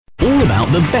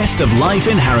about the best of life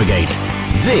in Harrogate.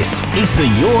 This is the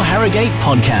Your Harrogate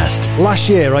podcast. Last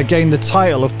year, I gained the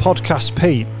title of Podcast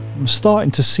Pete. I'm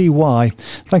starting to see why.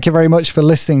 Thank you very much for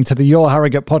listening to the Your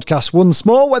Harrogate podcast once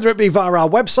more, whether it be via our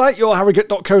website,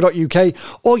 yourharrogate.co.uk,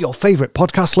 or your favourite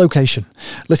podcast location.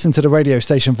 Listen to the radio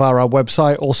station via our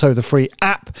website, also the free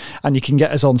app, and you can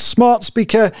get us on smart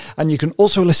speaker, and you can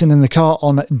also listen in the car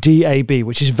on DAB,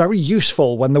 which is very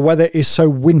useful when the weather is so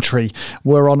wintry.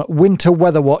 We're on winter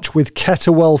weather watch with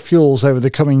Kettlewell Fuels over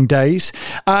the coming days,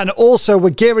 and also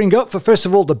we're gearing up for, first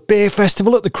of all, the Beer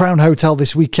Festival at the Crown Hotel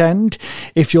this weekend.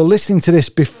 If you're listening to this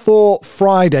before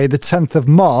Friday, the 10th of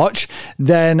March,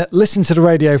 then listen to the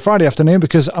radio Friday afternoon,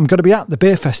 because I'm going to be at the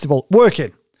Beer Festival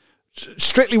working.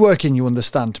 Strictly working, you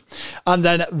understand. And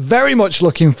then very much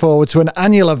looking forward to an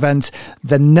annual event,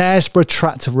 the Knaresborough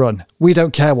Tractor Run. We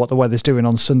don't care what the weather's doing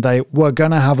on Sunday. We're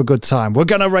going to have a good time. We're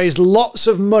going to raise lots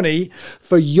of money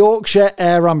for Yorkshire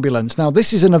Air Ambulance. Now,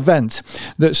 this is an event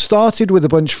that started with a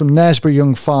bunch from Knaresborough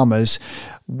Young Farmers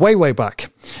way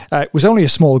back. It was only a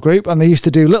small group, and they used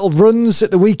to do little runs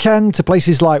at the weekend to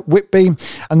places like Whitby.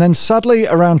 And then sadly,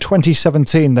 around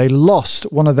 2017, they lost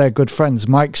one of their good friends,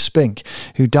 Mike Spink,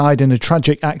 who died in a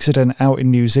tragic accident out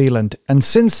in New Zealand. And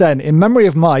since then, in memory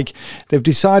of Mike, they've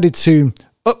decided to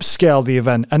upscale the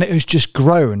event, and it has just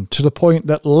grown to the point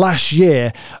that last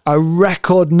year a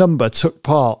record number took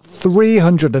part,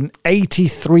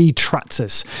 383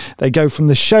 tractors. They go from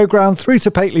the showground through to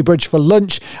Pateley Bridge for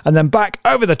lunch, and then back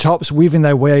over the tops, weaving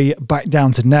their way back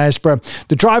down to Knaresborough.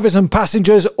 The drivers and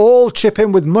passengers all chip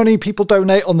in with money people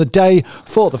donate on the day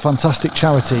for the fantastic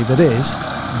charity that is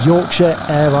Yorkshire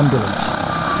Air Ambulance.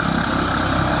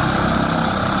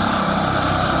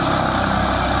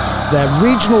 Their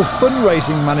regional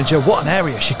fundraising manager, what an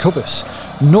area she covers.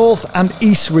 North and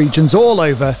East regions all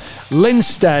over. Lynn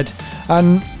Stead.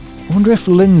 And I wonder if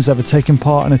Lynn's ever taken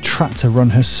part in a tractor run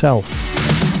herself.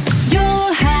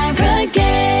 Your Harrogate.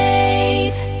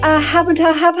 I haven't.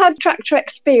 I have had tractor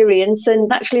experience, and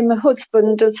actually my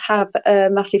husband does have a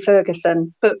Massey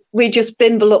Ferguson, but we just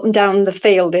bimble up and down the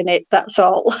field in it, that's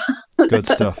all. Good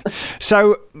stuff.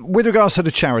 So with regards to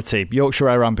the charity, Yorkshire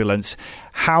Air Ambulance,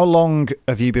 how long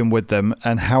have you been with them,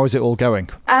 and how is it all going?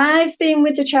 I've been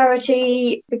with the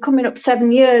charity coming up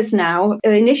 7 years now,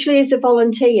 initially as a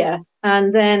volunteer,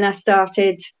 and then I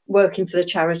started working for the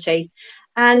charity.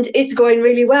 And it's going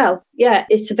really well. Yeah,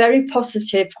 it's a very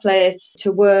positive place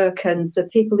to work, and the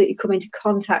people that you come into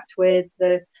contact with,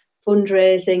 the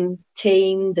fundraising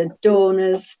team, the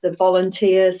donors, the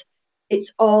volunteers,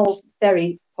 it's all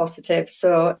very positive.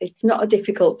 So it's not a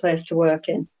difficult place to work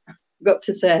in, I've got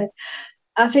to say.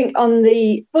 I think on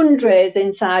the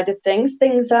fundraising side of things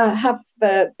have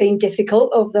been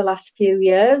difficult over the last few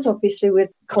years, obviously with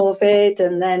COVID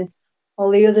and then all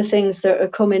the other things that are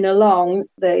coming along,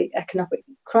 the economic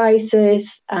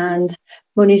crisis, and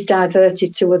money's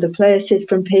diverted to other places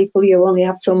from people. You only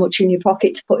have so much in your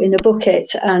pocket to put in a bucket,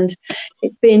 and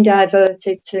it's being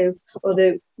diverted to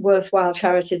other worthwhile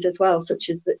charities as well, such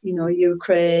as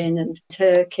Ukraine and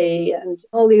Turkey and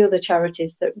all the other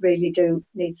charities that really do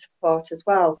need support as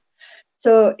well.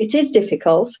 So it is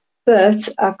difficult, but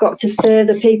I've got to say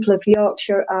the people of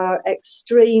Yorkshire are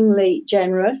extremely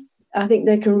generous. I think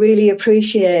they can really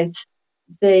appreciate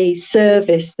the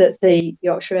service that the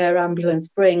Yorkshire Air Ambulance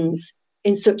brings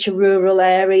in such a rural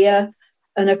area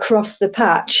and across the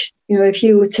patch. You know, if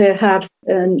you were to have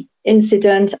an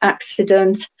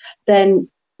accident, then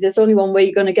there's only one way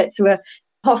you're going to get to a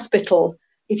hospital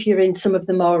if you're in some of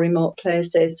the more remote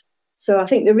places. So I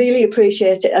think they really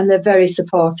appreciate it, and they're very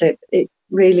supportive. It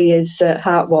really is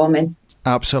heartwarming.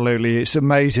 Absolutely. It's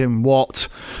amazing what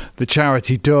the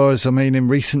charity does. I mean, in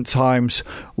recent times,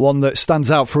 one that stands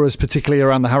out for us, particularly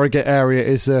around the Harrogate area,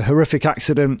 is a horrific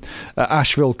accident at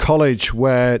Ashville College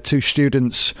where two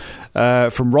students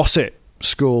from Rossett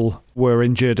School were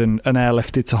injured and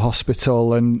airlifted to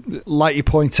hospital. And like you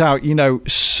point out,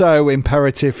 so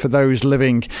imperative for those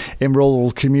living in rural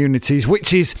communities,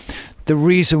 which is the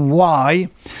reason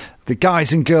why the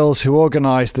guys and girls who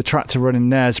organised the tractor run in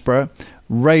Knaresborough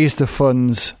raise the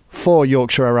funds for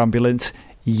Yorkshire Air Ambulance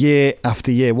year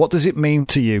after year. What does it mean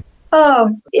to you?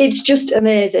 Oh, it's just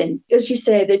amazing. As you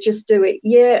say, they just do it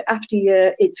year after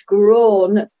year. It's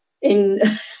grown in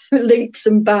leaps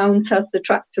and bounds as the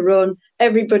tractor run.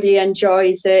 Everybody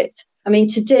enjoys it. I mean,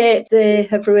 to date, they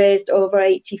have raised over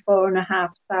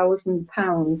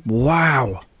 £84,500.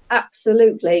 Wow.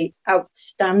 Absolutely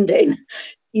outstanding.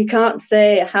 You can't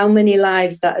say how many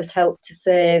lives that has helped to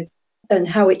save and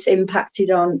how it's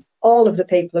impacted on all of the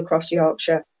people across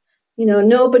Yorkshire.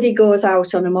 Nobody goes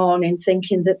out on a morning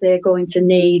thinking that they're going to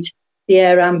need the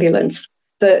air ambulance.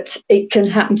 but it can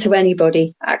happen to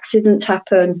anybody. Accidents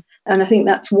happen. And I think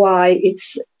that's why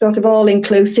it's sort of all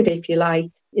inclusive, if you like,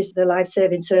 is the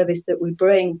life-saving service that we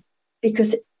bring,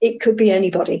 because it could be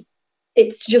anybody.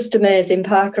 It's just amazing,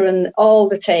 Parker and all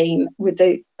the team with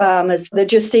the farmers. They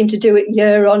just seem to do it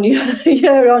year on year,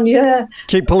 year on year.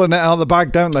 Keep pulling it out of the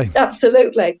bag, don't they?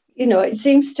 Absolutely. You know, it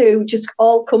seems to just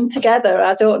all come together.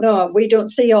 I don't know. We don't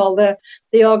see all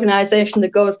the organisation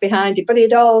that goes behind it, but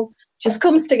it all just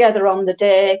comes together on the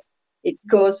day. It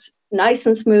goes nice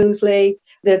and smoothly.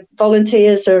 The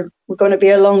volunteers we're going to be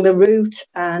along the route,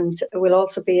 and we'll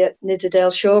also be at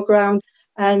Nidderdale Showground.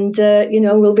 And,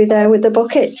 we'll be there with the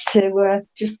buckets to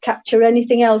just capture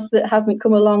anything else that hasn't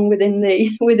come along within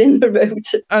the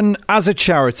route. And as a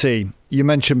charity, you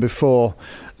mentioned before,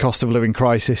 cost of living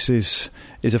crisis is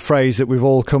a phrase that we've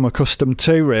all come accustomed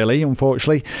to, really,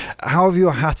 unfortunately. How have you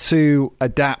had to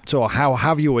adapt, or how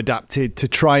have you adapted to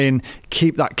try and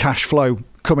keep that cash flow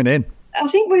coming in? I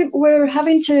think we're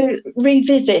having to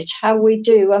revisit how we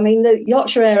do. I mean, the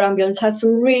Yorkshire Air Ambulance has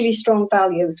some really strong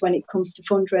values when it comes to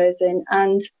fundraising,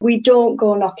 and we don't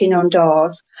go knocking on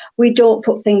doors. We don't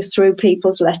put things through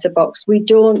people's letterbox. We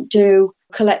don't do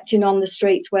collecting on the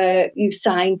streets where you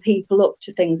sign people up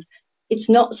to things. It's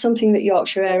not something that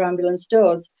Yorkshire Air Ambulance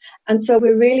does. And so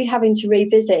we're really having to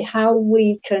revisit how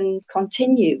we can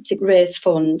continue to raise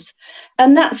funds.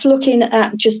 And that's looking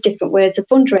at just different ways of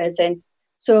fundraising.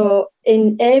 So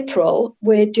in April,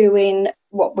 we're doing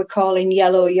what we're calling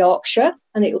Yellow Yorkshire,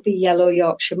 and it'll be Yellow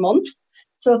Yorkshire Month.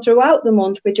 So throughout the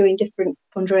month, we're doing different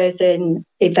fundraising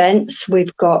events.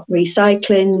 We've got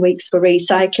recycling, weeks for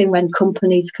recycling, when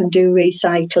companies can do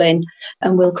recycling,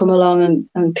 and we'll come along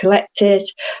and collect it.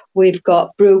 We've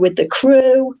got Brew with the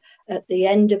Crew at the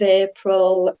end of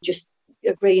April, just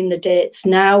agreeing the dates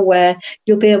now, where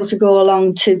you'll be able to go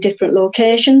along to different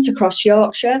locations across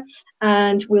Yorkshire,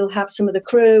 and we'll have some of the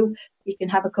crew you can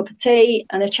have a cup of tea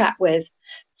and a chat with.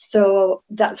 So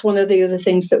that's one of the other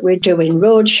things that we're doing,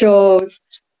 road shows.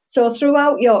 So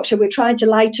throughout Yorkshire, we're trying to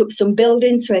light up some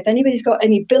buildings. So if anybody's got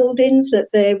any buildings that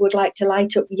they would like to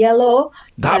light up yellow,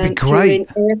 that'd be great.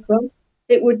 During April,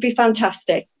 it would be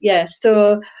fantastic. Yeah.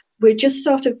 So we're just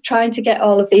sort of trying to get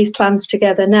all of these plans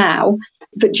together now,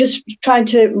 but just trying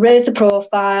to raise the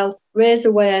profile, raise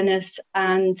awareness,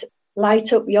 and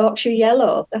light up Yorkshire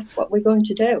yellow. That's what we're going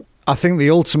to do. I think the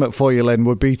ultimate for you, Lynn,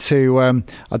 would be to,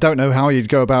 I don't know how you'd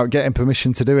go about getting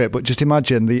permission to do it, but just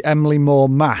imagine the Emily Moore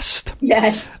mast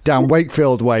down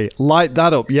Wakefield Way. Light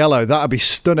that up yellow. That'd be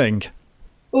stunning.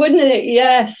 Wouldn't it?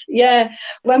 Yes, yeah.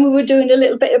 When we were doing a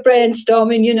little bit of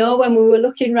brainstorming, when we were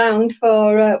looking round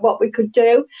for what we could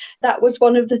do, that was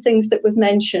one of the things that was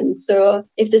mentioned. So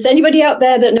if there's anybody out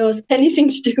there that knows anything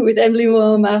to do with Emily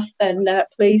Moore mast, then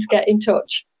please get in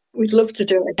touch. We'd love to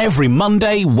do it. Every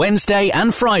Monday, Wednesday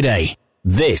and Friday.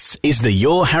 This is the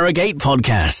Your Harrogate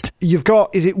podcast. You've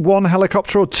got, is it one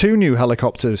helicopter or two new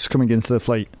helicopters coming into the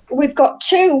fleet? We've got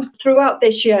two throughout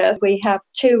this year. We have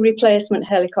two replacement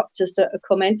helicopters that are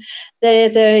coming. They're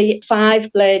the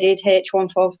 5-bladed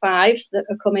H145s that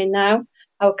are coming now.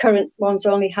 Our current ones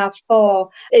only have 4.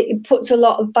 It puts a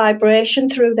lot of vibration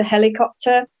through the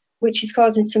helicopter, which is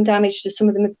causing some damage to some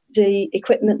of the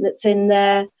equipment that's in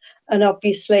there. And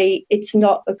obviously, it's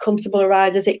not a comfortable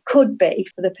ride as it could be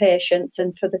for the patients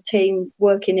and for the team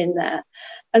working in there.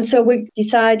 And so we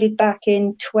decided back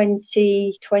in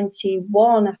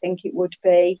 2021, I think it would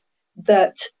be,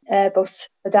 that Airbus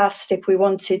had asked if we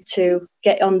wanted to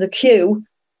get on the queue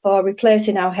for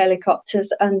replacing our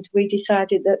helicopters. And we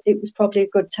decided that it was probably a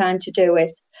good time to do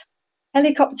it.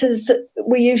 Helicopters,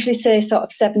 we usually say sort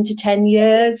of 7 to 10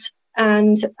 years.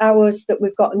 And ours that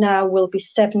we've got now will be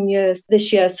 7 years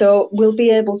this year. So we'll be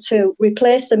able to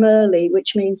replace them early,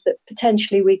 which means that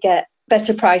potentially we get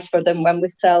better price for them when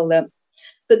we sell them.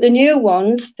 But the new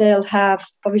ones, they'll have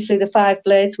obviously the 5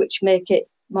 blades, which make it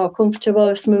more comfortable,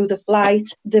 a smoother flight.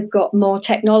 They've got more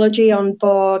technology on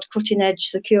board, cutting edge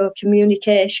secure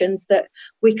communications that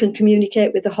we can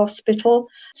communicate with the hospital.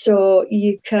 So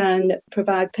you can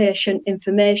provide patient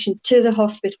information to the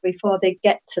hospital before they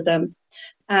get to them.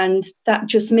 And that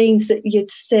just means that you'd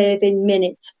save in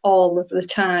minutes all of the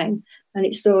time. And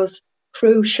it's those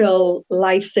crucial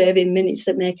life-saving minutes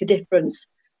that make a difference.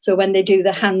 So when they do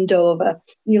the handover,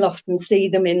 you'll often see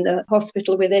them in the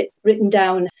hospital with it written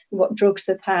down, what drugs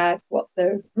they've had, what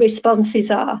their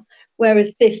responses are.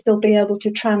 Whereas this, they'll be able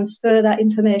to transfer that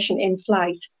information in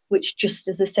flight, which just,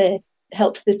 as I say,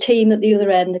 helps the team at the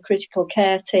other end, the critical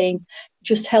care team,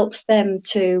 just helps them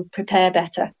to prepare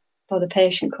better for the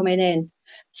patient coming in.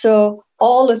 So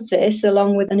all of this,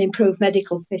 along with an improved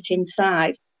medical fit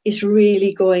inside, is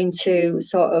really going to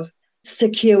sort of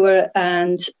secure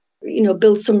and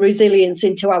build some resilience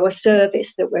into our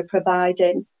service that we're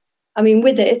providing. I mean,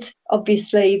 with it,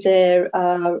 obviously, there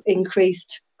are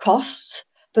increased costs,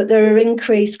 but there are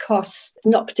increased costs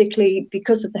not particularly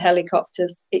because of the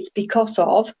helicopters. It's because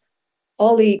of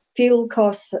all the fuel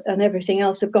costs and everything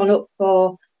else have gone up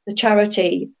for the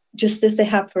charity, just as they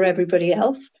have for everybody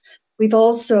else. We've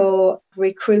also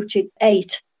recruited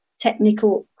 8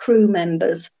 technical crew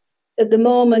members. At the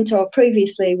moment, or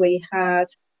previously, we had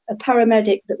a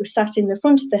paramedic that was sat in the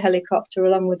front of the helicopter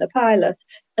along with the pilot,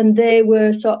 and they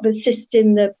were sort of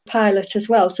assisting the pilot as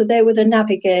well. So they were the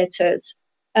navigators.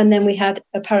 And then we had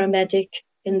a paramedic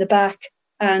in the back,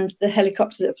 and the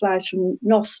helicopter that flies from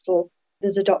Nostell,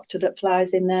 there's a doctor that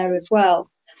flies in there as well.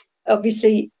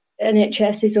 Obviously,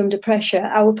 NHS is under pressure.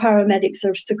 Our paramedics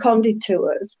are seconded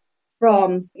to us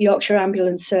from Yorkshire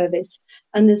Ambulance Service,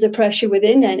 and there's a pressure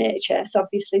within NHS,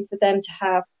 obviously, for them to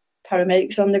have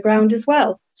paramedics on the ground as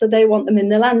well. So they want them in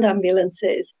the land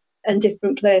ambulances and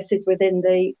different places within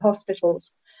the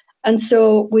hospitals. And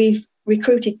so we've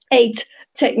recruited 8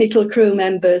 technical crew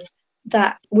members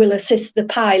that will assist the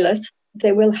pilot.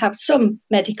 They will have some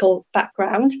medical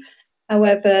background.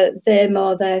 However, they're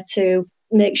more there to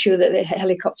make sure that the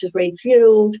helicopter's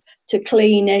refueled, to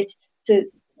clean it, to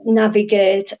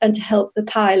navigate, and to help the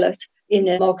pilot in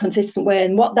a more consistent way.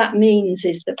 And what that means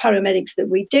is the paramedics that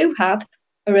we do have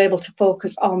are able to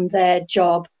focus on their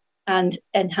job and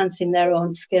enhancing their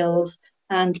own skills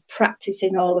and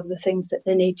practicing all of the things that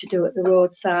they need to do at the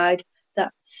roadside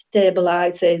that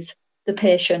stabilises the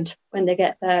patient when they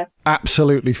get there.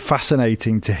 Absolutely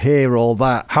fascinating to hear all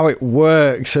that, how it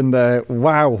works, and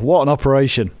wow, what an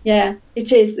operation. Yeah,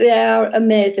 it is. They are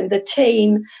amazing. The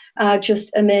team are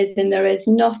just amazing. There is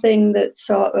nothing that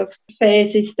sort of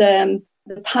phases them.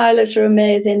 The pilots are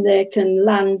amazing. They can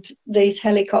land these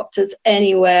helicopters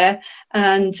anywhere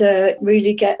and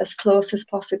really get as close as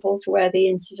possible to where the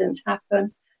incidents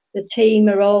happen. The team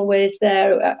are always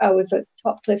there. I was at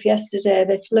Topcliffe yesterday.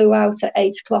 They flew out at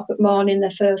 8 o'clock at morning,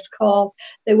 their first call.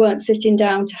 They weren't sitting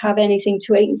down to have anything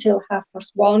to eat until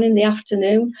 1:30 in the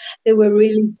afternoon. They were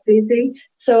really busy.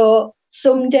 So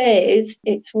some days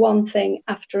it's one thing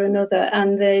after another,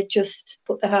 and they just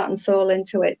put their heart and soul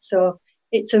into it. So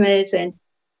it's amazing.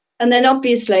 And then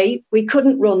obviously we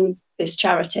couldn't run this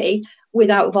charity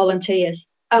without volunteers.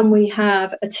 And we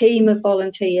have a team of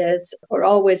volunteers. We're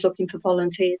always looking for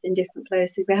volunteers in different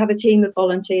places. We have a team of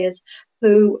volunteers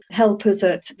who help us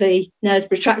at the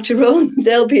Knaresborough Tractor Run.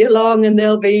 They'll be along and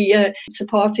they'll be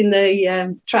supporting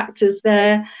the tractors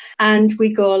there. And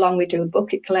we go along, we do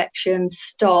bucket collections,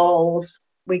 stalls.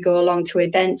 We go along to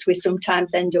events. We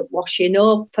sometimes end up washing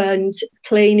up and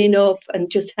cleaning up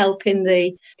and just helping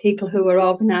the people who are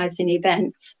organising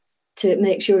events to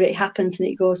make sure it happens and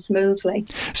it goes smoothly.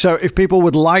 So if people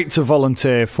would like to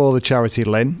volunteer for the charity,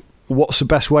 Lynn, what's the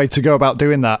best way to go about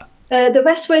doing that? The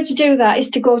best way to do that is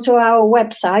to go to our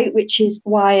website, which is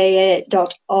yaa.org.uk,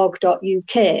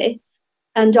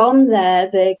 and on there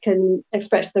they can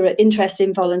express their interest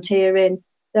in volunteering.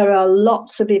 There are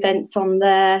lots of events on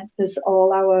there. There's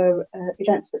all our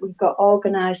events that we've got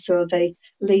organised, so the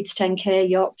Leeds 10K,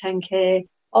 York 10K,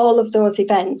 all of those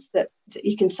events that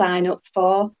you can sign up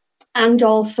for. And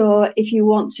also, if you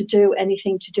want to do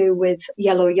anything to do with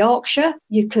Yellow Yorkshire,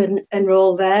 you can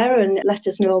enrol there and let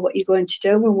us know what you're going to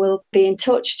do, and we'll be in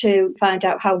touch to find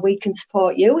out how we can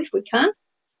support you if we can.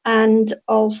 And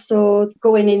also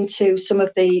going into some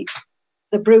of the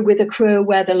Brew with a Crew,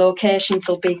 where the locations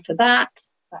will be for that.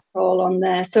 That's all on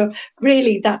there. So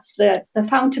really, that's the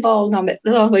fount of all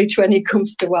knowledge when it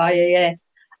comes to YAA.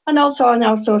 And also on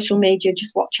our social media,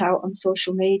 just watch out on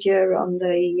social media, on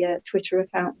the Twitter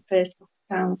account, Facebook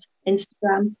account,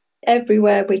 Instagram.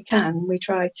 Everywhere we can, we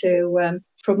try to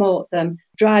promote them,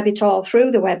 drive it all through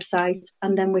the website,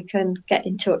 and then we can get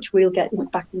in touch. We'll get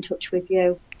back in touch with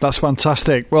you. That's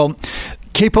fantastic. Well,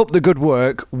 keep up the good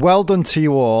work. Well done to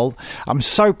you all. I'm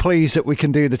so pleased that we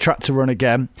can do the tractor run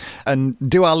again and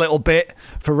do our little bit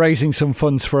for raising some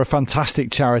funds for a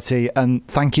fantastic charity. And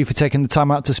thank you for taking the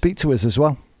time out to speak to us as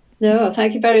well. No,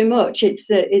 thank you very much.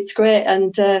 It's great,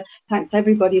 and thanks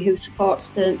everybody who supports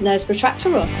the Knaresborough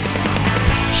Tractor Run.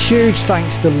 Huge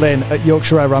thanks to Lynn at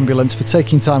Yorkshire Air Ambulance for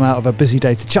taking time out of a busy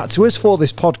day to chat to us for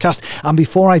this podcast. And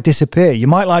before I disappear, you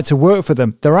might like to work for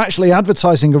them. They're actually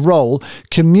advertising a role,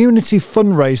 community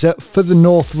fundraiser for the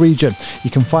North region.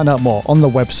 You can find out more on the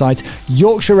website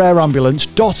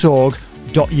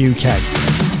yorkshireairambulance.org.uk.